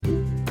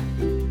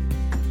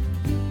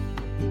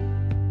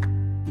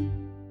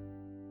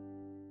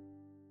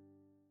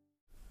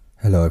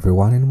Hello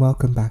everyone and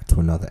welcome back to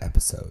another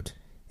episode.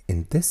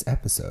 In this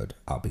episode,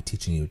 I'll be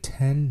teaching you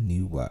 10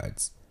 new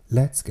words.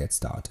 Let's get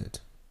started.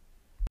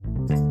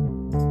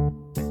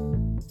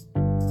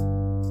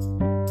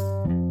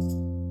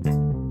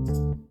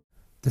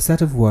 The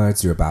set of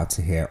words you're about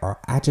to hear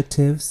are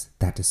adjectives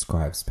that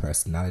describes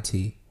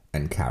personality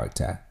and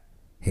character.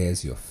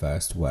 Here's your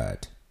first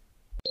word.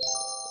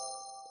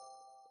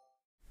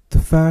 The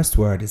first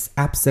word is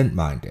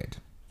absent-minded.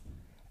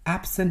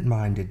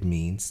 Absent-minded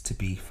means to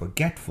be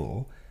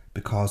forgetful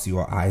because you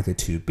are either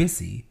too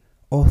busy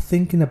or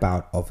thinking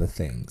about other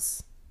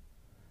things.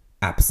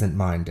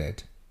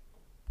 Absent-minded.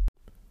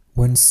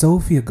 When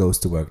Sophia goes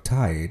to work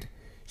tired,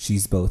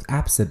 she's both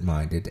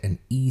absent-minded and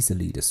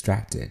easily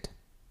distracted.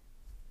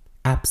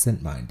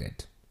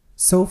 Absent-minded.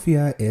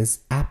 Sophia is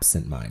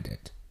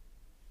absent-minded.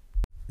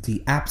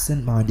 The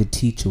absent-minded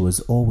teacher was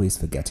always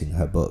forgetting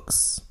her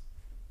books.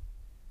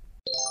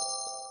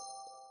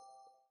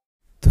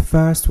 The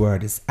first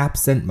word is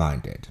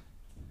absent-minded.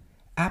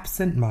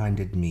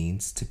 Absent-minded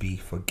means to be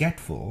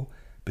forgetful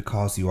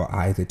because you are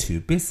either too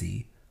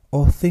busy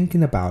or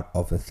thinking about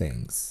other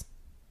things.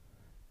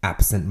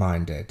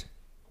 Absent-minded.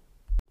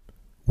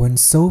 When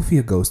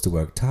Sophia goes to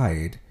work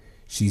tired,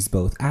 she's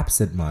both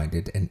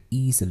absent-minded and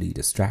easily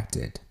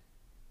distracted.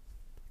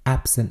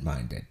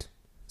 Absent-minded.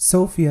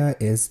 Sophia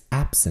is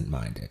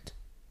absent-minded.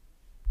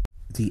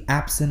 The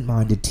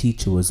absent-minded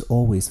teacher was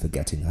always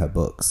forgetting her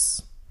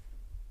books.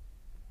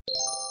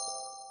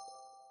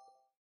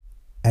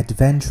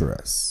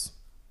 Adventurous.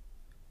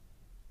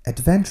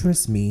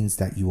 Adventurous means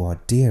that you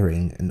are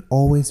daring and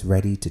always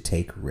ready to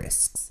take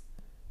risks.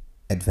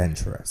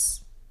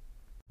 Adventurous.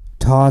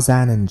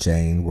 Tarzan and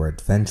Jane were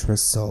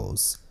adventurous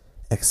souls,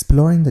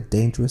 exploring the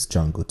dangerous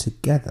jungle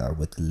together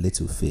with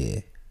little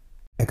fear.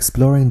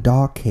 Exploring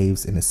dark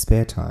caves in his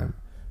spare time,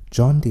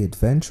 John the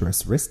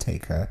adventurous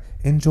risk-taker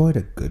enjoyed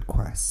a good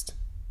quest.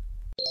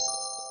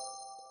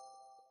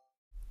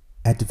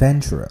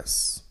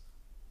 Adventurous.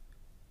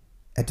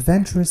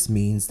 Adventurous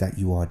means that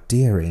you are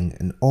daring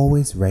and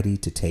always ready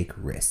to take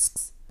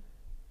risks.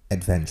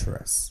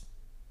 Adventurous.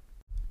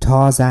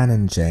 Tarzan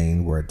and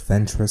Jane were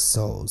adventurous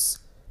souls,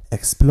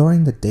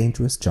 exploring the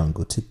dangerous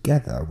jungle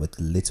together with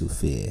little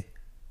fear.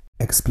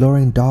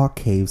 Exploring dark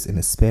caves in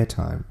his spare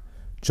time,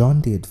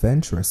 John the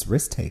adventurous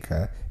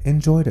risk-taker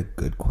enjoyed a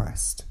good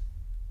quest.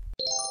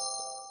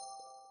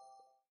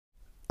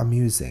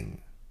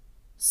 Amusing.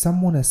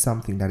 Someone is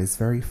something that is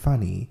very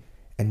funny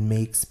and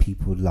makes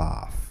people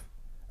laugh.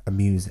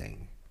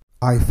 Amusing.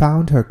 I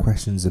found her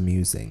questions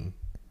amusing.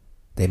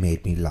 They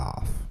made me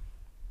laugh.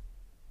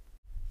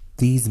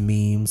 These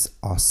memes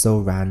are so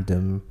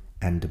random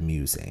and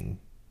amusing.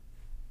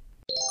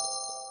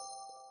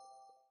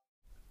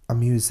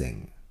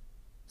 Amusing.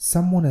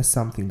 Someone is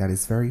something that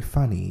is very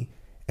funny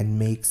and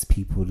makes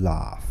people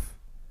laugh.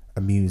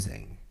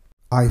 Amusing.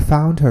 I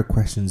found her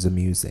questions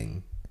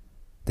amusing.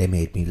 They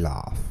made me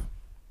laugh.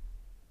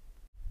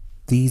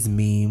 These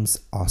memes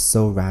are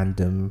so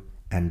random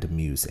and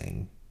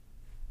amusing.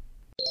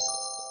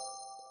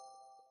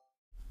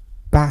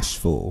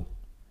 Bashful.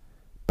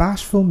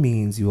 Bashful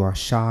means you are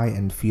shy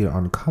and feel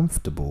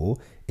uncomfortable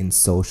in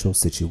social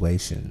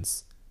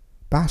situations.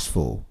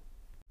 Bashful.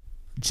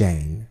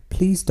 Jane,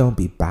 please don't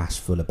be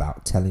bashful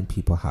about telling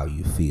people how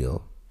you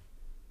feel.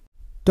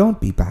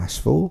 Don't be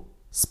bashful.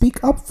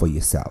 Speak up for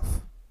yourself.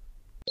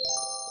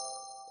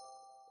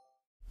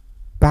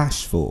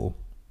 Bashful.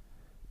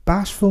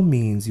 Bashful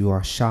means you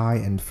are shy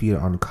and feel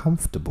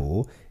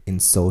uncomfortable in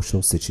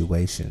social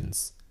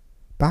situations.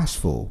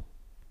 Bashful.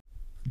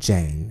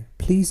 Jane,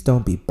 please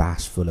don't be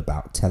bashful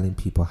about telling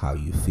people how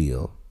you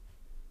feel.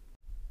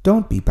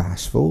 Don't be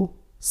bashful.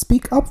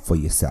 Speak up for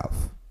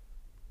yourself.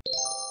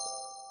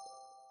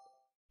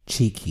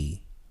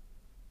 Cheeky.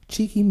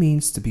 Cheeky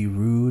means to be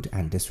rude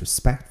and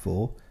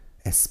disrespectful,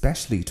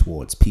 especially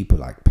towards people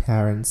like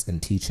parents and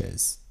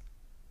teachers.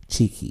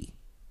 Cheeky.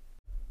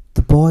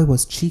 The boy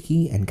was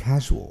cheeky and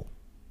casual.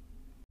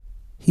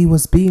 He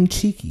was being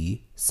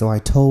cheeky, so I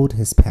told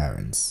his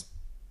parents.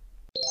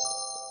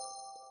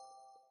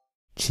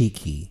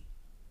 Cheeky.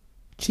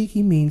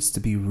 Cheeky means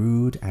to be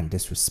rude and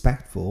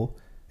disrespectful,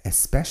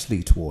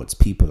 especially towards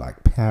people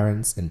like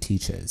parents and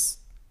teachers.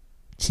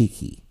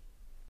 Cheeky.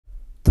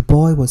 The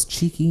boy was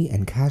cheeky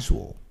and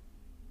casual.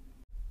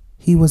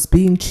 He was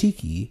being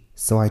cheeky,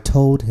 so I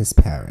told his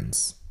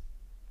parents.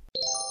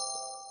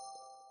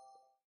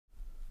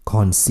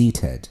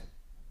 Conceited.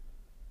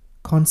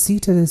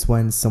 Conceited is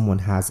when someone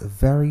has a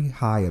very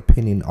high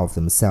opinion of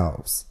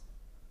themselves.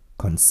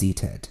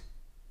 Conceited.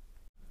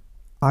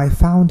 I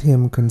found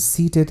him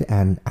conceited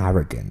and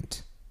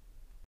arrogant.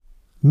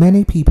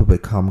 Many people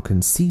become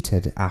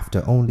conceited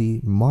after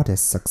only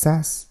modest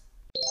success.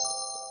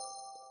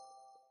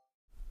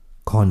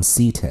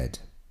 Conceited.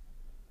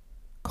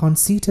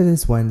 Conceited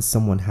is when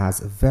someone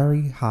has a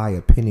very high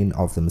opinion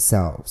of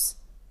themselves.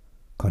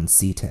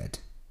 Conceited.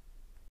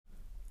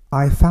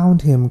 I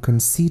found him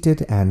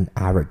conceited and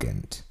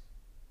arrogant.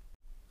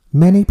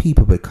 Many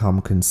people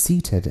become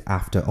conceited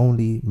after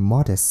only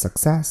modest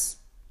success.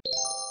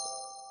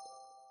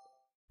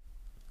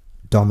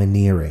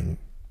 Domineering.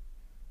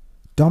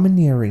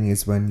 Domineering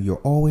is when you're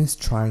always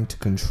trying to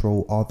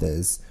control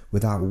others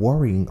without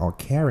worrying or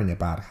caring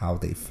about how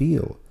they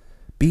feel,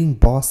 being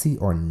bossy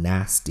or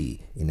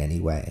nasty in any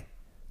way.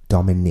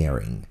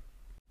 Domineering.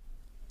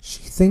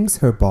 She thinks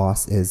her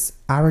boss is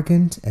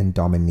arrogant and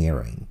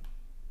domineering.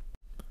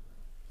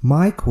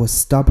 Mike was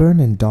stubborn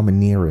and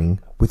domineering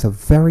with a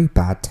very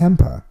bad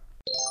temper.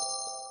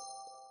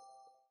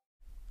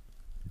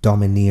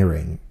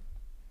 Domineering.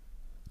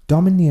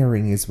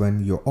 Domineering is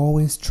when you're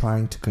always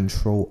trying to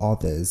control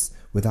others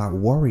without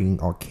worrying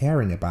or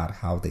caring about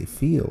how they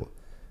feel,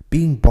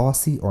 being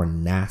bossy or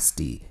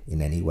nasty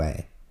in any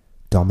way.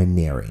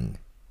 Domineering.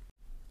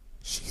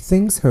 She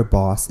thinks her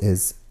boss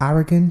is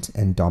arrogant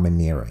and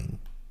domineering.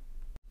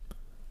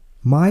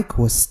 Mike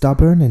was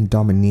stubborn and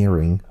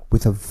domineering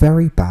with a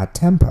very bad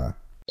temper.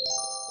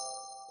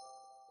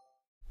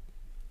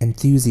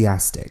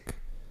 Enthusiastic.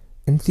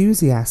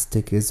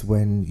 Enthusiastic is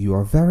when you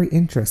are very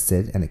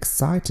interested and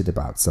excited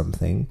about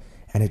something,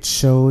 and it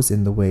shows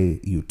in the way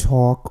you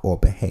talk or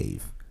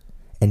behave.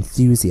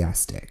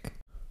 Enthusiastic.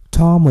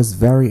 Tom was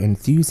very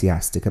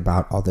enthusiastic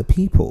about other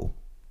people.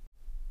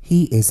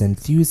 He is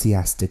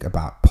enthusiastic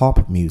about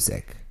pop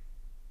music.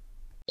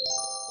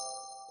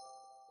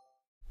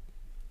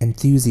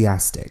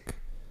 Enthusiastic.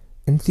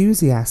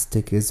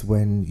 Enthusiastic is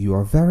when you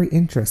are very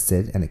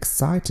interested and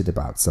excited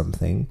about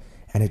something,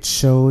 and it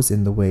shows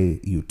in the way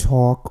you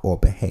talk or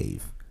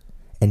behave.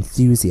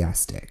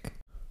 Enthusiastic.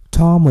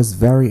 Tom was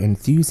very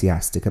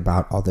enthusiastic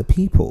about other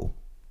people.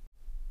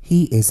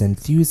 He is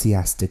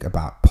enthusiastic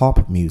about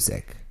pop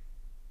music.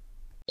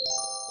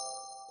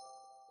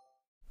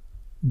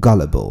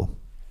 Gullible.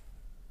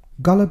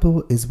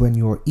 Gullible is when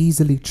you're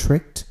easily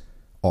tricked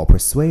or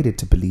persuaded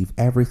to believe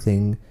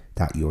everything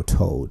that you're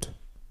told.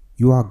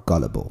 You are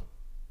gullible.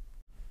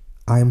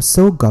 I am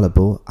so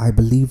gullible, I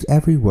believed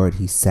every word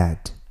he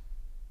said.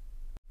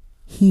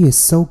 He is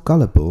so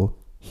gullible,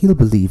 he'll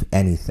believe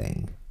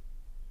anything.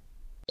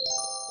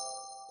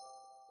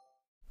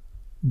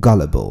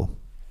 Gullible.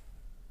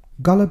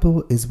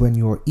 Gullible is when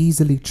you're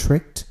easily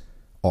tricked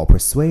or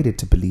persuaded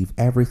to believe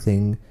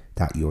everything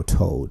that you're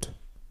told.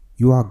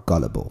 You are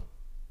gullible.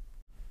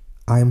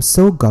 I am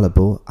so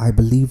gullible, I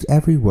believed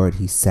every word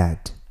he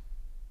said.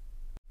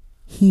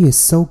 He is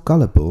so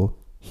gullible,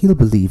 he'll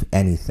believe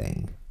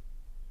anything.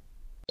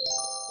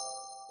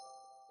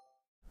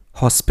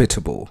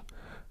 Hospitable.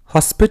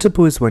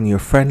 Hospitable is when you're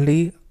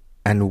friendly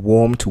and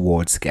warm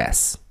towards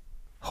guests.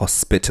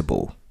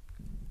 Hospitable.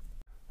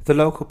 The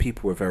local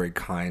people were very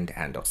kind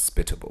and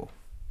hospitable.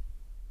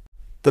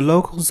 The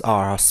locals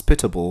are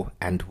hospitable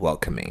and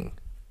welcoming.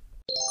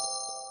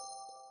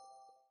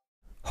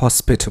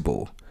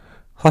 Hospitable.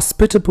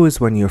 Hospitable is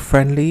when you're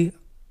friendly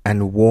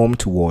and warm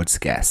towards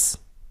guests.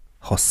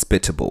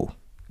 Hospitable.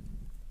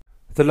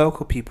 The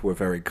local people were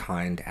very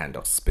kind and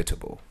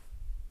hospitable.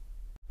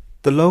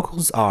 The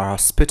locals are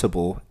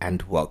hospitable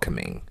and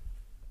welcoming.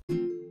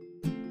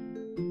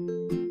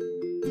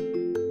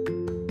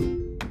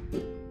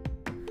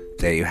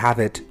 There you have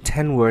it,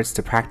 10 words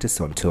to practice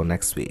until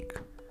next week.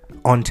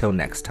 Until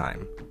next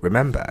time,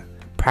 remember,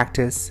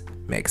 practice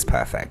makes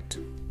perfect.